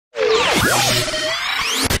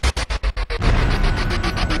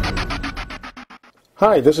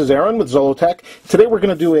Hi, this is Aaron with Zollotech. Today we're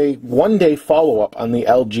going to do a one-day follow-up on the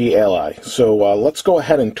LG Ally. So let's go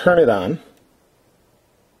ahead and turn it on.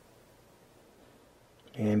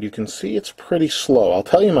 And you can see it's pretty slow. I'll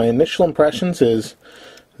tell you my initial impressions is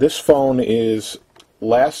this phone is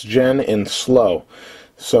last gen and slow.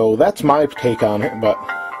 So that's my take on it, but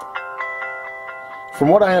from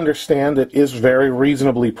what I understand it is very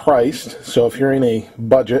reasonably priced. So if you're in a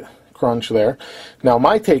budget crunch there. Now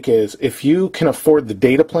my take is if you can afford the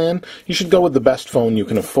data plan, you should go with the best phone you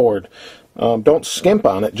can afford. Don't skimp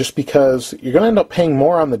on it just because you're going to end up paying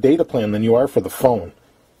more on the data plan than you are for the phone.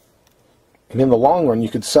 And in the long run you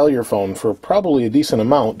could sell your phone for probably a decent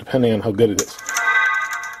amount depending on how good it is.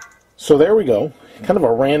 So there we go. Kind of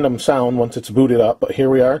a random sound once it's booted up, but here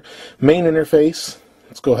we are. Main interface.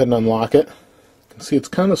 Let's go ahead and unlock it. You can see it's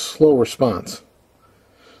kind of slow response.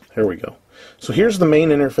 There we go. So here's the main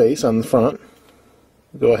interface on the front.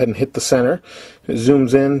 Go ahead and hit the center. It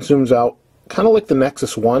zooms in, zooms out, kind of like the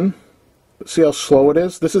Nexus 1. See how slow it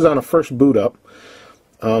is? This is on a first boot up.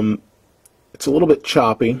 It's a little bit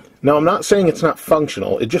choppy. Now I'm not saying it's not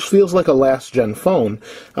functional. It just feels like a last gen phone.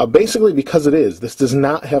 Basically because it is. This does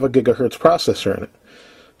not have a gigahertz processor in it.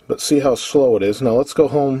 But see how slow it is. Now let's go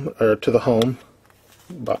home, or to the home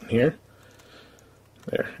button here.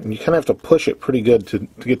 There. And you kind of have to push it pretty good to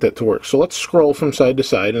get that to work. So let's scroll from side to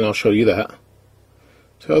side and I'll show you that.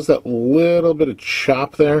 So how's that little bit of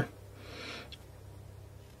chop there?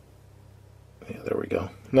 Yeah, there we go.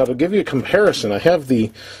 Now to give you a comparison, I have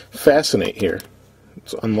the Fascinate here.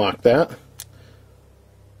 Let's unlock that.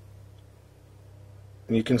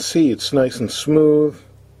 And you can see it's nice and smooth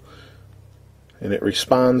and it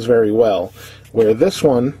responds very well. Where this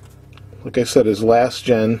one, like I said, is last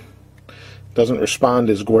gen. Doesn't respond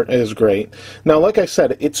as great. Now, like I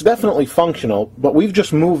said, it's definitely functional, but we've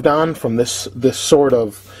just moved on from this sort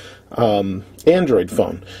of Android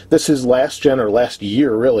phone. This is last gen, or last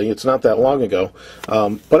year, really. It's not that long ago.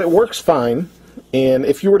 But it works fine, and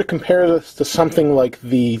if you were to compare this to something like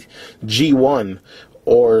the G1,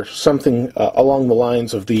 or something along the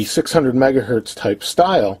lines of the 600 megahertz type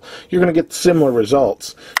style, you're going to get similar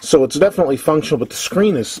results. So it's definitely functional, but the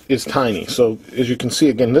screen is tiny. So as you can see,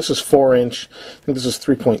 again, this is 4-inch. I think this is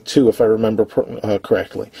 3.2 if I remember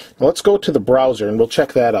correctly. Now let's go to the browser and we'll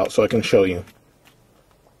check that out so I can show you.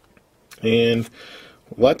 And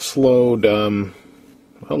let's load,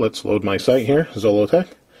 let's load my site here, Zollotech.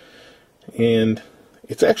 And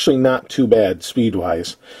it's actually not too bad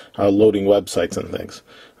speed-wise, loading websites and things.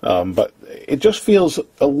 But it just feels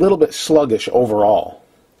a little bit sluggish overall.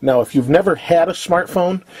 Now, if you've never had a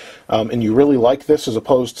smartphone and you really like this as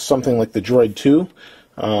opposed to something like the Droid 2,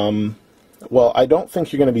 well, I don't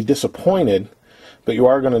think you're going to be disappointed, but you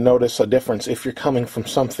are going to notice a difference if you're coming from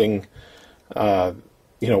something, with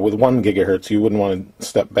 1 gigahertz. You wouldn't want to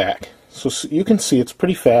step back. So you can see it's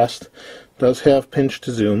pretty fast. It does have pinch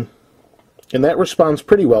to zoom. And that responds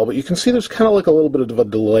pretty well, but you can see there's kind of like a little bit of a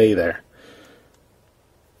delay there.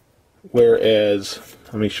 Whereas,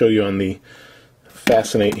 let me show you on the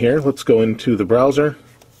Fascinate here. Let's go into the browser.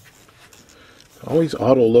 Always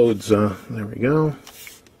auto loads, there we go.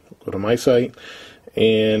 Go to my site,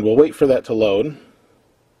 and we'll wait for that to load.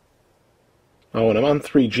 Oh, and I'm on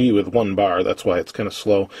 3G with 1 bar, that's why it's kind of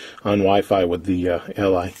slow on Wi-Fi with the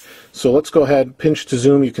Ally. So let's go ahead, pinch to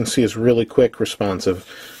zoom, you can see it's really quick, responsive.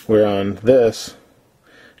 Where on this,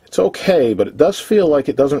 it's okay, but it does feel like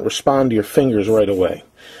it doesn't respond to your fingers right away.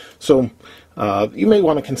 So you may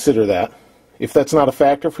want to consider that. If that's not a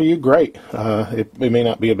factor for you, great. It may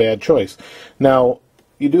not be a bad choice. Now,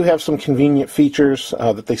 you do have some convenient features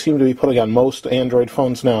that they seem to be putting on most Android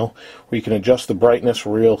phones now, where you can adjust the brightness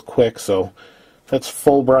real quick. So that's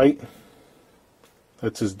full bright.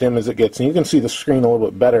 That's as dim as it gets. And you can see the screen a little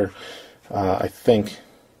bit better, I think.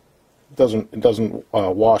 It doesn't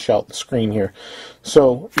wash out the screen here.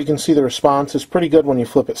 So you can see the response is pretty good when you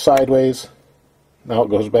flip it sideways. Now it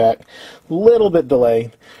goes back. A little bit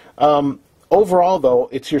delayed. Overall, though,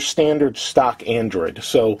 it's your standard stock Android.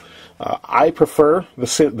 So I prefer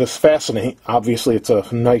this Fascinate. Obviously, it's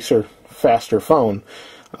a nicer, faster phone.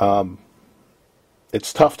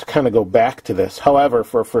 It's tough to kind of go back to this. However,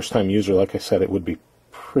 for a first-time user, like I said, it would be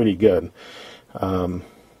pretty good.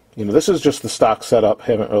 This is just the stock setup.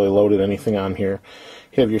 Haven't really loaded anything on here.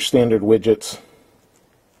 You have your standard widgets.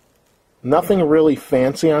 Nothing really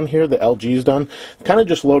fancy on here. The LG's done. Kind of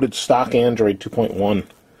just loaded stock Android 2.1.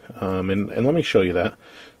 And let me show you that,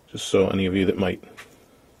 just so any of you that might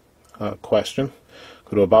question.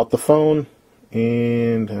 Go to About the Phone,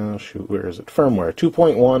 And, oh shoot, where is it? Firmware,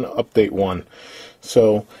 2.1, update 1.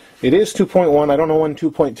 So, it is 2.1. I don't know when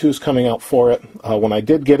 2.2 is coming out for it. When I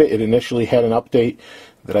did get it, it initially had an update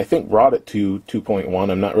that I think brought it to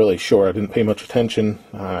 2.1. I'm not really sure. I didn't pay much attention.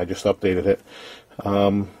 I just updated it.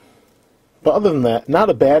 But other than that,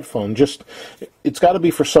 not a bad phone. Just, it's got to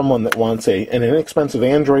be for someone that wants an inexpensive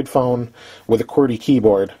Android phone with a QWERTY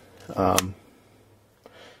keyboard. And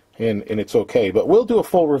it's okay. But we'll do a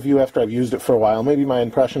full review after I've used it for a while. Maybe my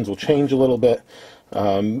impressions will change a little bit.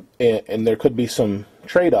 And there could be some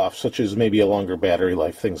trade-offs, such as maybe a longer battery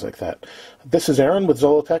life, things like that. This is Aaron with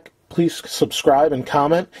Zollotech. Please subscribe and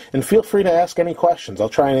comment, and feel free to ask any questions. I'll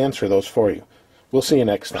try and answer those for you. We'll see you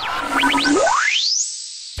next time.